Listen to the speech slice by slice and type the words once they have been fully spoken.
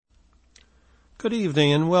Good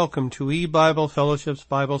evening and welcome to E-Bible Fellowship's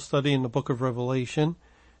Bible study in the book of Revelation.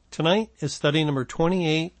 Tonight is study number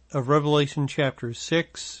 28 of Revelation chapter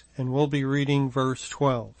 6, and we'll be reading verse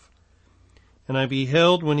 12. And I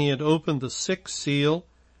beheld when he had opened the sixth seal,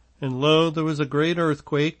 and lo, there was a great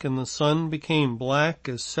earthquake, and the sun became black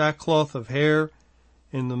as sackcloth of hair,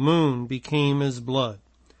 and the moon became as blood.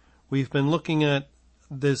 We've been looking at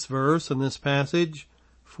this verse and this passage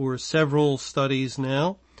for several studies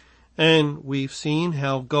now. And we've seen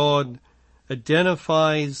how God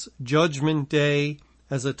identifies Judgment Day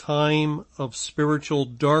as a time of spiritual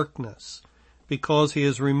darkness because he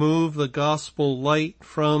has removed the gospel light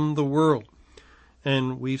from the world.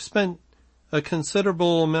 And we've spent a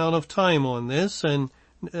considerable amount of time on this, and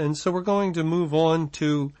so we're going to move on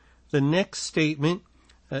to the next statement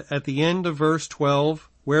at the end of verse 12,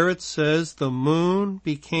 where it says, the moon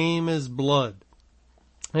became as blood.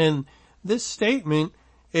 And this statement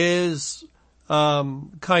is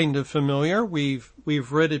kind of familiar. We've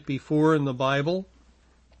read it before in the Bible.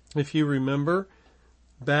 If you remember,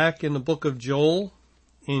 back in the book of Joel,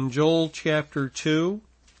 in Joel chapter 2,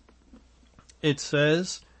 it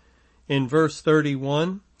says in verse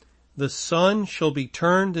 31, the sun shall be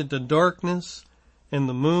turned into darkness and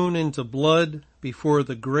the moon into blood before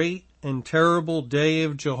the great and terrible day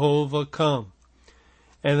of Jehovah come.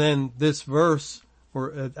 And then this verse,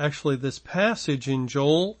 or actually this passage in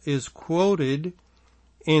Joel, is quoted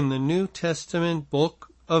in the New Testament book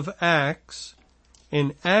of Acts,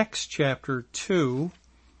 in Acts chapter 2,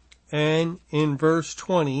 and in verse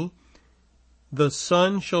 20, the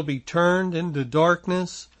sun shall be turned into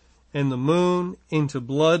darkness and the moon into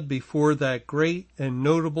blood before that great and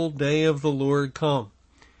notable day of the Lord come.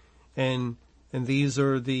 And these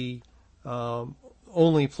are the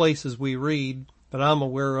only places we read that I'm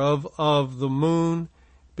aware of the moon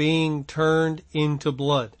being turned into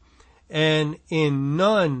blood. And in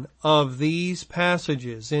none of these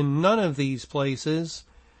passages, in none of these places,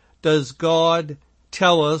 does God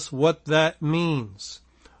tell us what that means.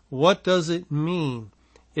 What does it mean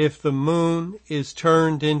if the moon is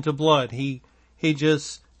turned into blood? He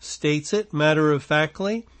just states it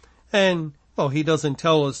matter-of-factly, and he doesn't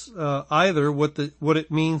tell us either what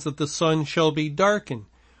it means that the sun shall be darkened.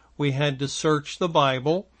 We had to search the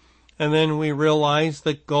Bible, and then we realized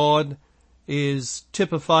that God is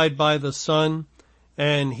typified by the sun,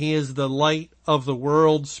 and he is the light of the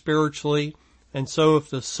world spiritually. And so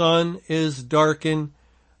if the sun is darkened,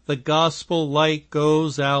 the gospel light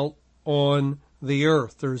goes out on the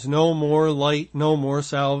earth. There's no more light, no more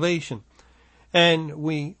salvation. And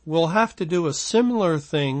we will have to do a similar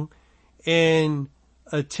thing in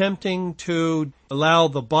attempting to allow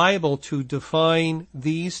the Bible to define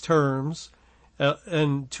these terms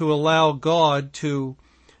and to allow God to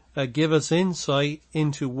give us insight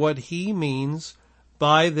into what he means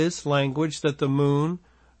by this language that the moon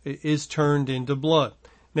is turned into blood.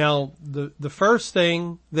 Now, the first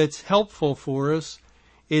thing that's helpful for us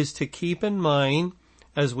is to keep in mind,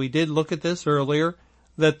 as we did look at this earlier,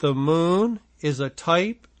 that the moon is a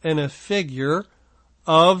type and a figure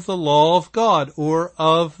of the law of God, or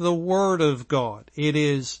of the Word of God. It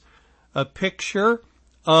is a picture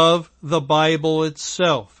of the Bible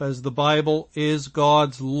itself, as the Bible is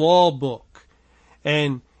God's law book.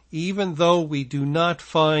 And even though we do not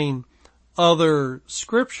find other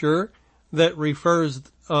scripture that refers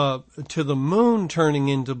to the moon turning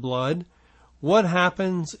into blood, what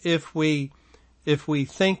happens if we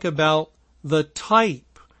think about the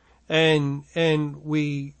type and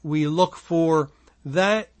we look for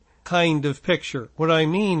that kind of picture? What I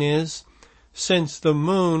mean is, since the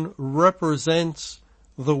moon represents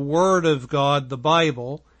the Word of God, the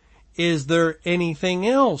Bible, is there anything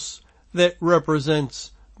else that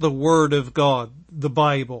represents the Word of God, the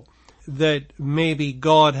Bible, that maybe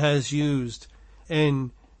God has used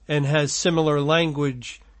and has similar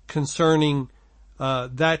language concerning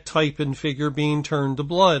that type and figure being turned to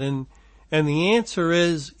blood? And the answer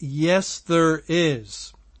is yes, there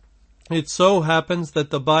is. It so happens that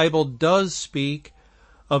the Bible does speak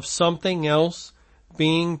of something else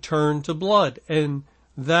being turned to blood, and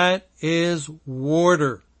that is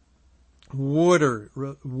water. Water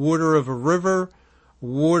of a river,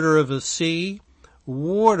 water of a sea,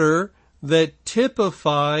 water that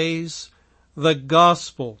typifies the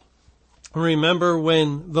gospel. Remember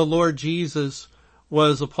when the Lord Jesus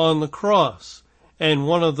was upon the cross and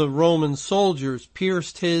one of the Roman soldiers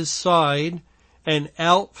pierced his side and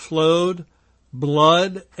out flowed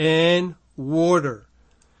blood and water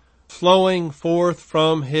flowing forth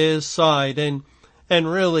from his side. And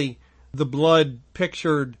really, the blood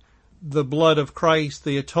pictured the blood of Christ,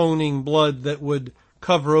 the atoning blood that would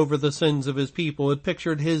cover over the sins of his people. It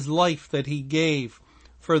pictured his life that he gave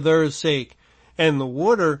for their sake. And the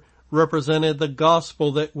water represented the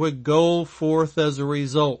gospel that would go forth as a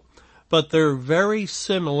result. But they're very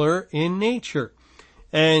similar in nature.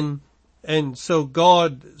 And so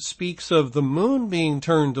God speaks of the moon being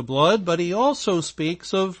turned to blood, but he also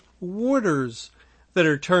speaks of waters that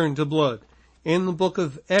are turned to blood. In the book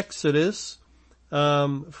of Exodus,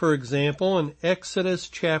 for example, in Exodus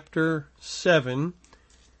chapter 7,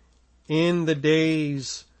 in the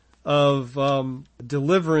days of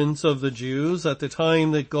deliverance of the Jews, at the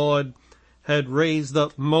time that God had raised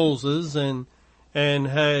up Moses and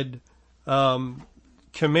had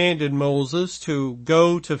commanded Moses to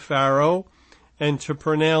go to Pharaoh and to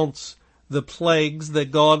pronounce the plagues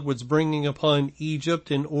that God was bringing upon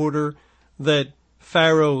Egypt in order that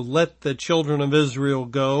Pharaoh let the children of Israel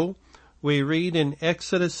go. We read in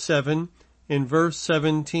Exodus 7 in verse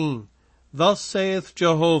 17, "Thus saith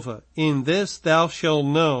Jehovah, in this thou shalt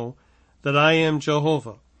know that I am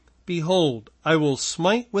Jehovah. Behold, I will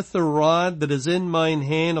smite with the rod that is in mine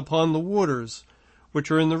hand upon the waters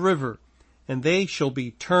which are in the river, and they shall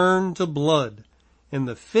be turned to blood, and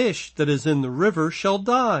the fish that is in the river shall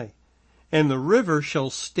die, and the river shall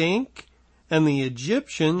stink, and the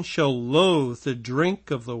Egyptians shall loathe to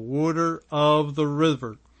drink of the water of the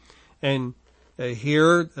river." And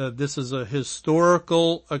here, this is a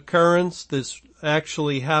historical occurrence. This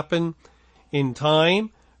actually happened in time.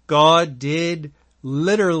 God did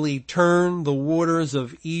literally turn the waters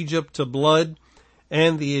of Egypt to blood,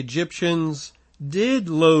 and the Egyptians did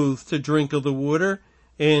loathe to drink of the water.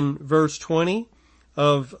 In verse 20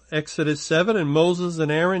 of Exodus 7, "And Moses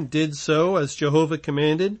and Aaron did so as Jehovah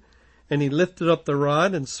commanded, and he lifted up the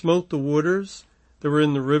rod and smote the waters that were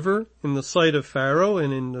in the river in the sight of Pharaoh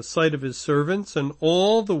and in the sight of his servants, and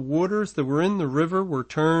all the waters that were in the river were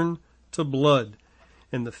turned to blood.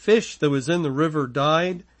 And the fish that was in the river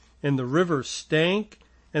died, and the river stank,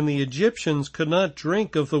 and the Egyptians could not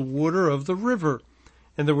drink of the water of the river.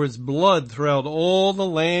 And there was blood throughout all the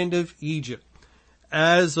land of Egypt."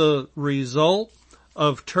 As a result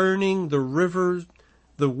of turning the river,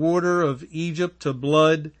 the water of Egypt to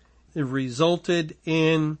blood, it resulted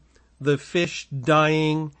in the fish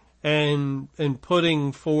dying and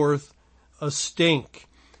putting forth a stink.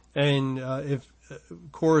 And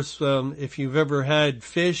if you've ever had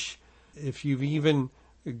fish, if you've even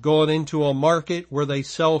gone into a market where they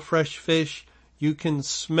sell fresh fish, you can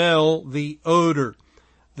smell the odor.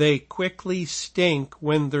 They quickly stink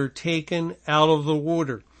when they're taken out of the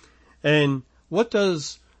water. And what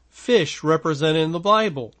does fish represent in the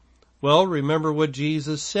Bible? Well, remember what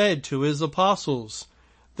Jesus said to his apostles,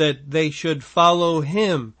 that they should follow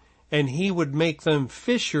him and he would make them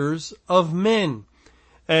fishers of men.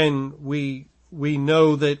 And we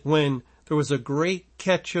know that when there was a great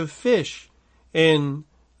catch of fish in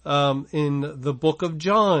the book of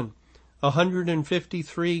John,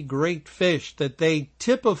 153 great fish, that they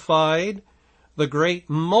typified the great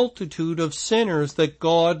multitude of sinners that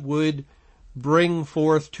God would bring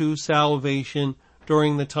forth to salvation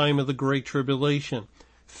during the time of the Great Tribulation.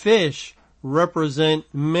 Fish represent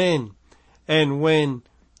men. And when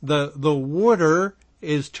the water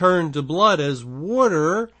is turned to blood, as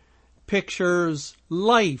water pictures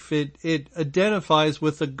life, it identifies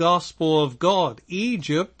with the gospel of God.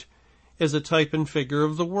 Egypt is a type and figure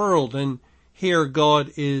of the world, and here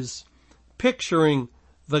God is picturing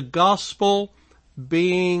the gospel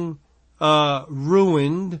being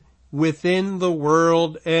ruined within the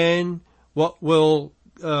world, and what will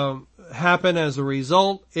happen as a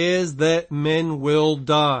result is that men will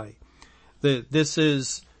die. This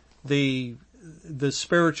is the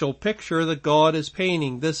spiritual picture that God is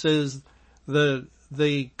painting. This is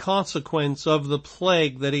the consequence of the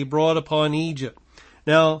plague that he brought upon Egypt.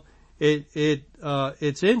 Now,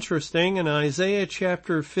 it's interesting in Isaiah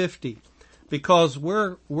chapter 50, because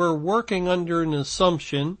we're working under an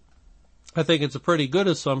assumption. I think it's a pretty good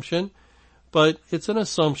assumption, but it's an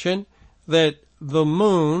assumption that the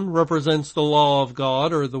moon represents the law of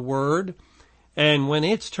God, or the word, and when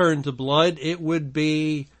it's turned to blood, it would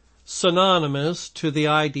be synonymous to the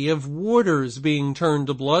idea of waters being turned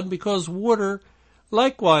to blood, because water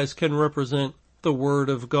likewise can represent the word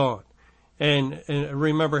of God. And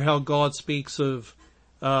remember how God speaks of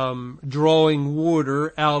drawing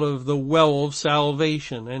water out of the well of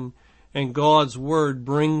salvation, and God's word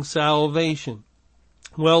brings salvation.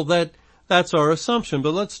 Well, that's our assumption.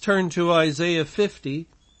 But let's turn to Isaiah 50,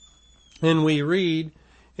 and we read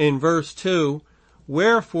in verse 2,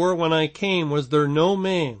 "Wherefore when I came was there no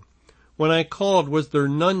man? When I called was there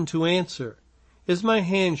none to answer? Is my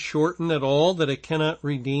hand shortened at all that it cannot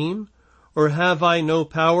redeem? Or have I no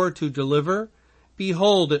power to deliver?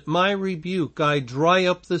 Behold, at my rebuke I dry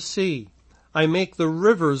up the sea. I make the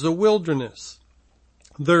rivers a wilderness.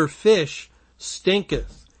 Their fish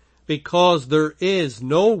stinketh, because there is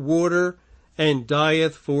no water, and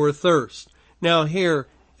dieth for thirst. Now here,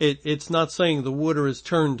 it's not saying the water is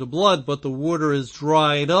turned to blood, but the water is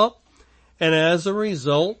dried up, and as a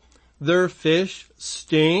result, their fish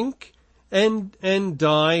stink and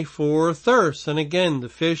die for thirst. And again, the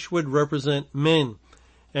fish would represent men.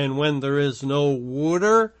 And when there is no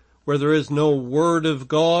water, where there is no word of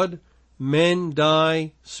God, men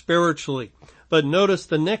die spiritually. But notice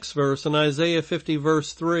the next verse in Isaiah 50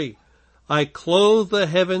 verse 3. I clothe the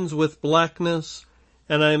heavens with blackness,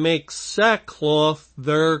 and I make sackcloth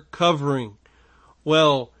their covering.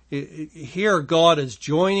 Well, here God is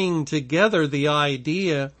joining together the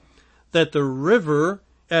idea that the river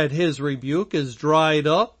at his rebuke is dried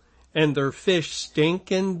up, and their fish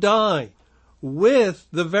stink and die, with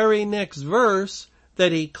the very next verse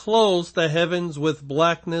that he clothes the heavens with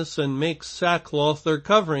blackness and makes sackcloth their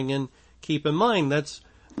covering. And keep in mind, that's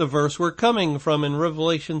the verse we're coming from in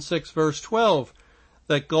Revelation 6 verse 12,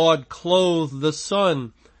 that God clothed the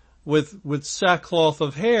sun with sackcloth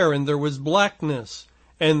of hair, and there was blackness,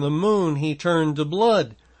 and the moon he turned to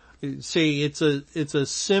blood. See, it's a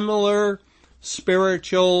similar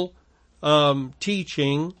spiritual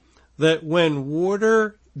teaching that when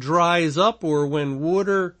water dries up, or when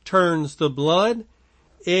water turns to blood,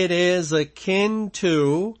 it is akin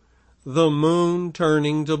to the moon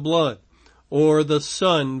turning to blood, or the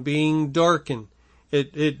sun being darkened.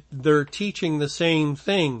 They're teaching the same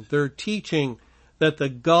thing. They're teaching that the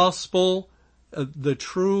gospel, the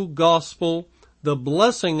true gospel, the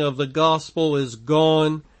blessing of the gospel is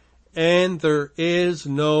gone, and there is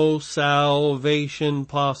no salvation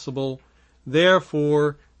possible.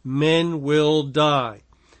 Therefore, men will die.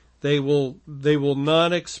 They will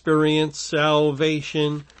not experience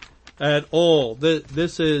salvation at all.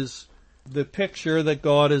 This is the picture that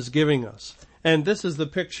God is giving us. And this is the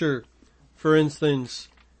picture, for instance,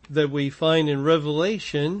 that we find in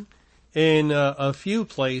Revelation in a few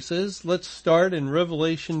places. Let's start in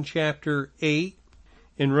Revelation chapter 8.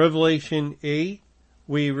 In Revelation 8,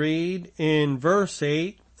 we read in verse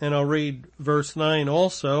 8, and I'll read verse 9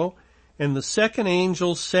 also, and the second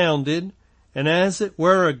angel sounded, and as it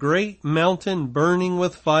were a great mountain burning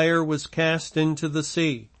with fire was cast into the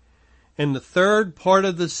sea. And the third part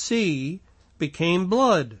of the sea became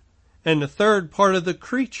blood, and the third part of the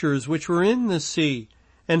creatures which were in the sea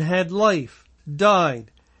and had life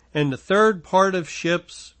died, and the third part of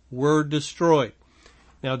ships were destroyed.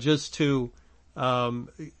 Now just to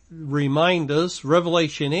remind us,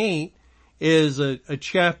 Revelation 8 is a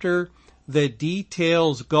chapter that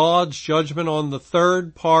details God's judgment on the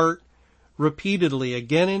third part repeatedly,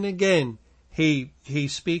 again and again. He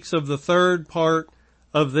speaks of the third part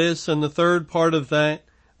of this and the third part of that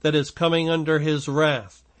is coming under his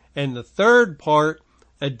wrath. And the third part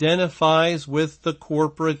identifies with the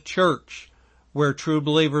corporate church, where true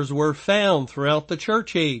believers were found throughout the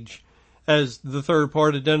church age, as the third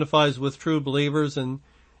part identifies with true believers, and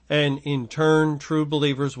in turn true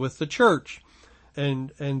believers with the church.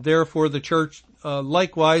 And therefore the church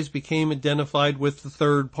likewise became identified with the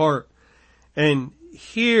third part. And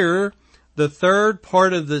here the third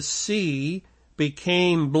part of the sea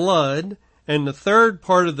became blood, and the third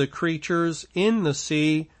part of the creatures in the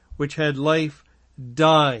sea which had life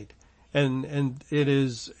died. And it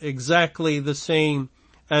is exactly the same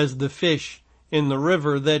as the fish in the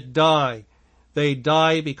river that die. They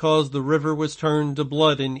die because the river was turned to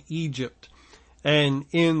blood in Egypt. And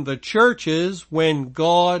in the churches, when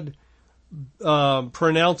God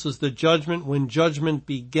pronounces the judgment, when judgment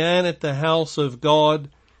began at the house of God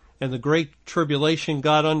and the Great Tribulation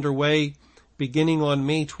got underway beginning on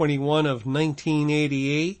May 21 of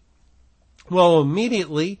 1988, well,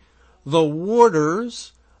 immediately the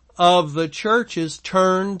waters of the churches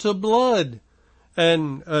turned to blood.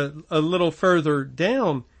 And a little further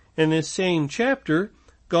down in this same chapter,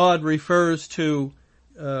 God refers to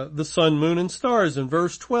the sun, moon, and stars in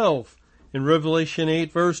verse 12. In Revelation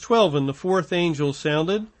 8 verse 12, and the fourth angel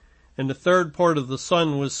sounded, and the third part of the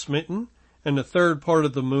sun was smitten, and the third part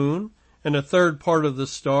of the moon, and the third part of the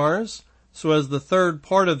stars, so as the third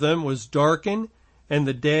part of them was darkened, and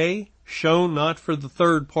the day shone not for the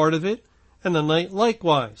third part of it, and the night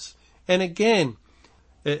likewise. And again,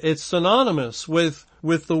 it's synonymous with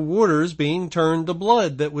the waters being turned to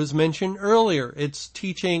blood that was mentioned earlier. It's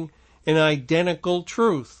teaching an identical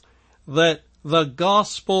truth, that the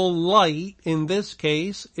gospel light in this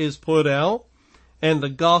case is put out, and the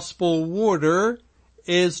gospel water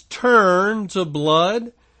is turned to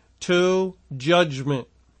blood to judgment.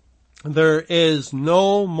 There is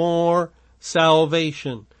no more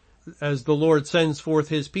salvation. As the Lord sends forth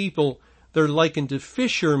his people, they're likened to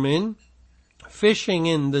fishermen fishing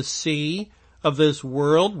in the sea of this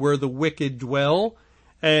world where the wicked dwell,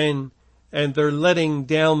 and they're letting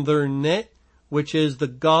down their net, which is the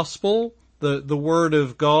gospel, the word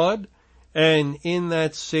of God. And in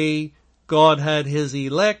that sea, God had his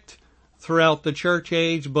elect throughout the church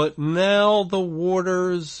age, but now the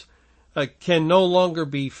waters can no longer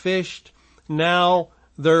be fished. Now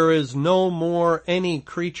there is no more any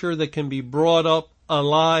creature that can be brought up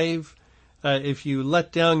alive. If you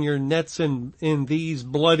let down your nets in these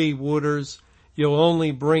bloody waters, you'll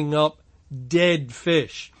only bring up dead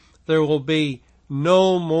fish. There will be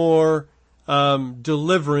no more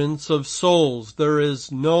deliverance of souls. There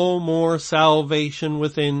is no more salvation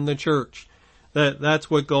within the church. That's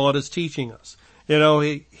what God is teaching us. You know,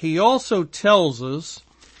 he also tells us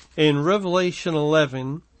in Revelation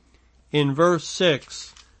 11, in verse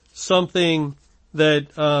 6, something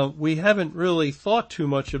that we haven't really thought too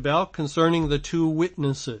much about concerning the two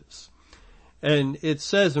witnesses. And it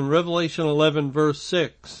says in Revelation 11, verse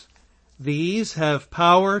 6, "These have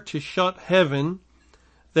power to shut heaven,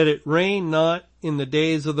 that it rain not in the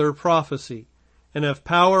days of their prophecy, and have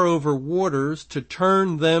power over waters to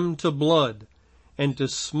turn them to blood, and to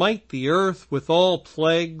smite the earth with all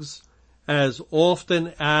plagues as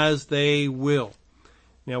often as they will."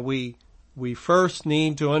 Now we first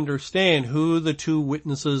need to understand who the two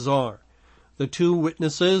witnesses are. The two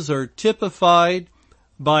witnesses are typified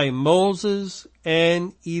by Moses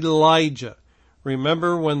and Elijah.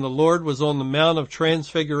 Remember when the Lord was on the Mount of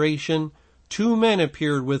Transfiguration, two men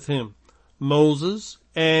appeared with him, Moses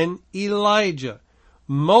and Elijah.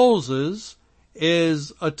 Moses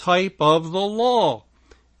is a type of the law.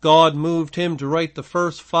 God moved him to write the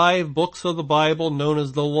first 5 books of the Bible known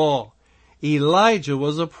as the law. Elijah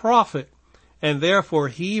was a prophet, and therefore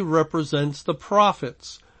he represents the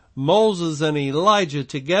prophets. Moses and Elijah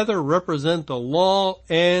together represent the law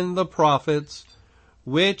and the prophets,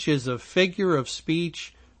 which is a figure of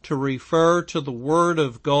speech to refer to the Word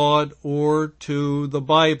of God or to the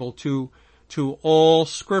Bible, to all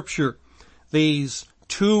Scripture. These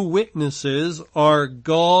two witnesses are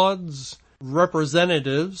God's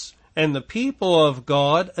representatives, and the people of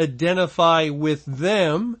God identify with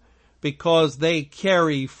them because they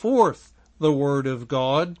carry forth the Word of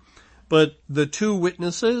God. But the two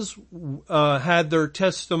witnesses had their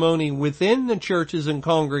testimony within the churches and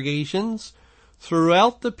congregations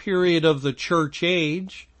throughout the period of the church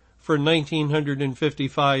age for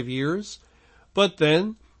 1955 years. But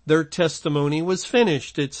then their testimony was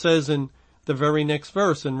finished. It says in the very next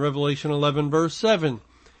verse, in Revelation 11 verse 7,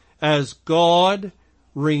 "As God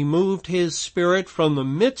removed his Spirit from the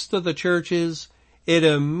midst of the churches, it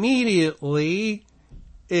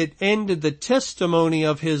ended the testimony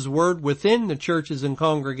of his word within the churches and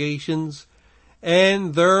congregations,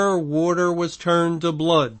 and their water was turned to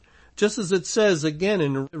blood." Just as it says again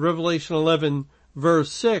in Revelation 11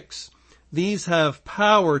 verse 6, "These have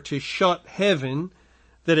power to shut heaven,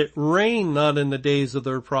 that it rain not in the days of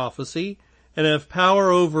their prophecy, and have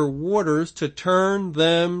power over waters to turn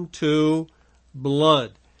them to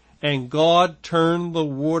blood." And God turned the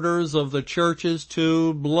waters of the churches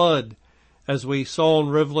to blood, as we saw in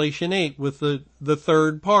Revelation 8 with the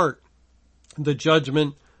third part, the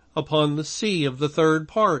judgment upon the sea of the third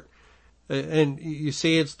part. And you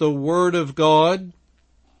see, it's the Word of God,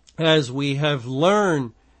 as we have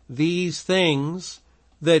learned these things,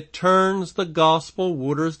 that turns the gospel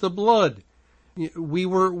waters to blood. We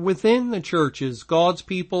were within the churches. God's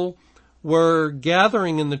people were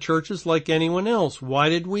gathering in the churches like anyone else. Why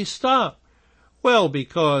did we stop? Well,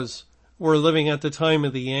 because we're living at the time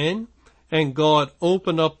of the end, and God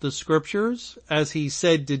opened up the scriptures as he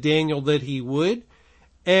said to Daniel that he would,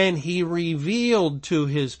 and he revealed to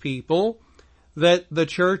his people that the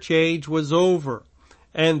church age was over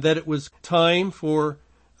and that it was time for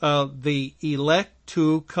the elect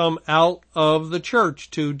to come out of the church,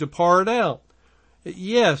 to depart out.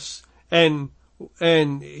 Yes, and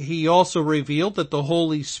he also revealed that the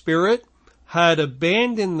Holy Spirit had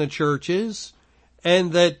abandoned the churches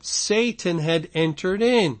and that Satan had entered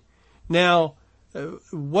in. Now,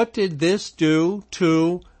 what did this do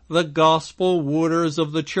to the gospel waters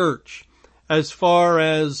of the church? As far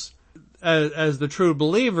as the true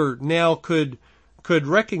believer now could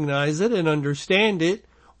recognize it and understand it,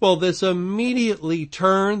 well, this immediately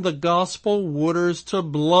turned the gospel waters to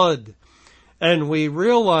blood. And we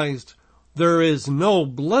realized there is no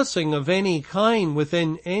blessing of any kind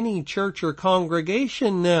within any church or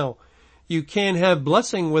congregation now. You can't have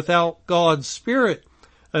blessing without God's Spirit.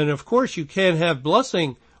 And of course you can't have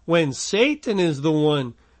blessing when Satan is the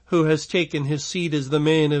one who has taken his seat as the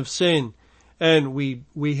man of sin. And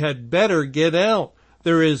we had better get out.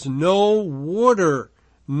 There is no water,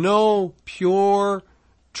 no pure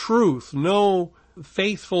truth, no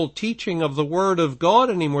faithful teaching of the Word of God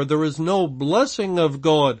anymore. There is no blessing of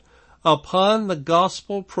God upon the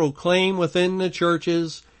gospel proclaimed within the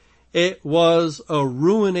churches. It was a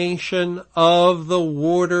ruination of the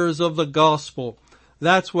waters of the gospel.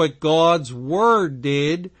 That's what God's Word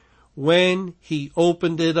did when He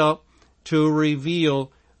opened it up to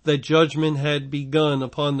reveal that judgment had begun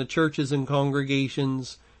upon the churches and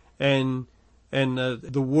congregations, and the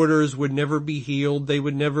waters would never be healed. They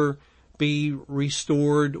would never be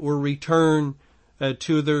restored or return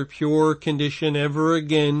to their pure condition ever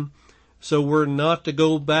again. So we're not to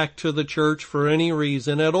go back to the church for any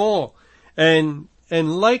reason at all. And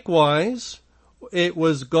likewise, it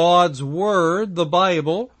was God's Word, the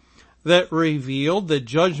Bible, that revealed that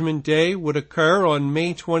Judgment Day would occur on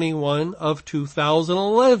May 21 of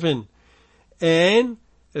 2011. And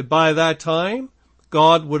by that time,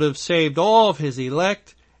 God would have saved all of His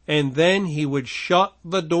elect, and then He would shut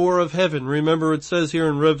the door of heaven. Remember, it says here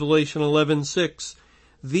in Revelation 11:6,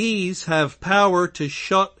 these have power to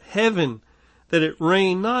shut heaven, that it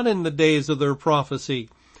rain not in the days of their prophecy.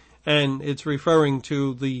 And it's referring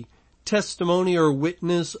to the testimony or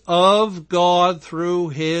witness of God through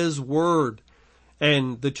His Word.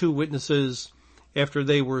 And the two witnesses, after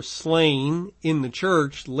they were slain in the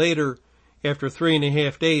church, later, after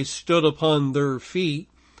 3.5 days, stood upon their feet,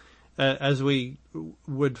 as we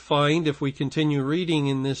would find if we continue reading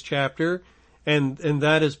in this chapter. And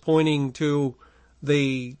that is pointing to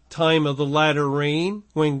the time of the latter rain,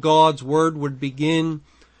 when God's Word would begin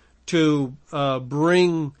to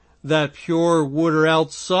bring that pure water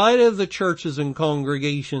outside of the churches and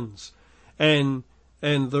congregations, and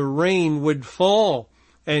the rain would fall,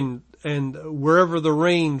 and wherever the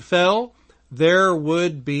rain fell, there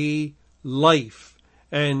would be life,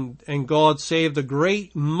 and God saved a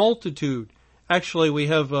great multitude. Actually, we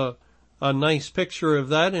have a nice picture of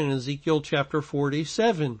that in Ezekiel chapter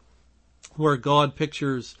 47, where God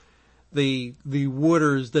pictures the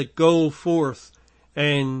waters that go forth,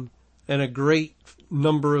 and a great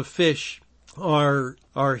number of fish are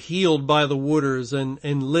healed by the waters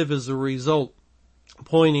and live as a result,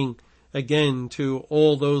 pointing again to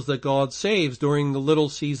all those that God saves during the little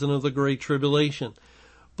season of the Great Tribulation.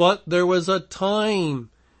 But there was a time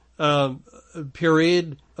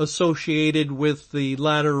period associated with the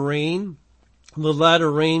latter rain. The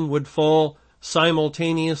latter rain would fall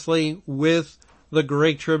simultaneously with the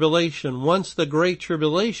Great Tribulation. Once the Great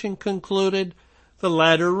Tribulation concluded, the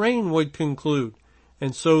latter rain would conclude.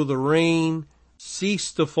 And so the rain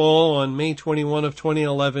ceased to fall on May 21 of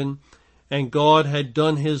 2011, and God had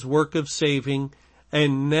done His work of saving.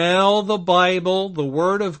 And now the Bible, the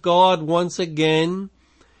Word of God once again,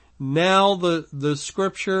 now the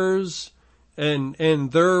Scriptures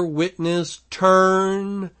and their witness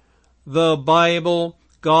turn the Bible,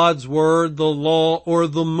 God's Word, the law, or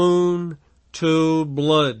the moon to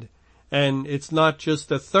blood. And it's not just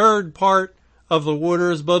the third part of the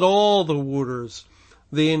waters, but all the waters.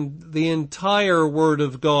 The entire Word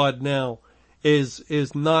of God now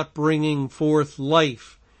is not bringing forth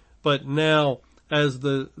life, but now as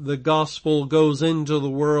the gospel goes into the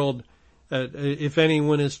world, if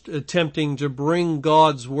anyone is attempting to bring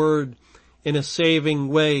God's Word in a saving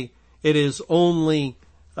way, it is only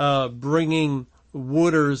bringing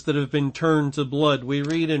waters that have been turned to blood. We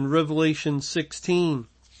read in Revelation 16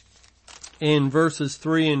 in verses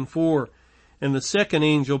 3 and 4, and the second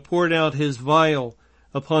angel poured out his vial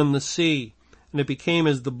upon the sea, and it became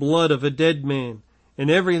as the blood of a dead man,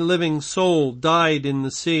 and every living soul died in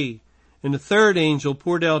the sea. And the third angel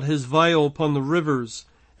poured out his vial upon the rivers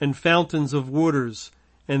and fountains of waters,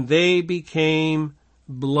 and they became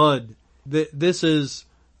blood. This is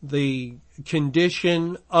the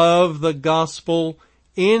condition of the gospel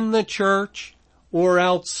in the church or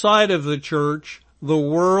outside of the church, the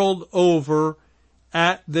world over,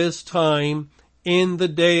 at this time, in the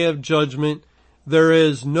day of judgment. There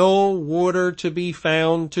is no water to be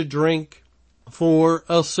found to drink for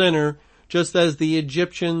a sinner, just as the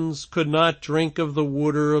Egyptians could not drink of the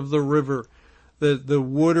water of the river. The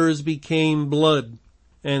waters became blood,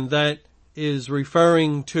 and that is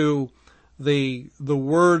referring to the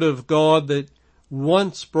Word of God that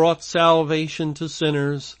once brought salvation to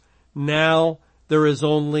sinners. Now there is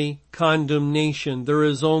only condemnation. There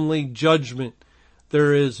is only judgment.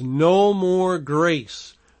 There is no more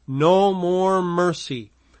grace, no more mercy.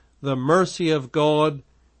 The mercy of God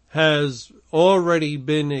has already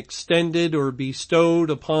been extended or bestowed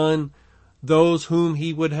upon those whom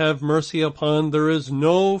he would have mercy upon. There is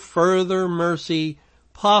no further mercy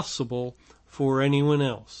possible for anyone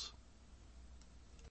else.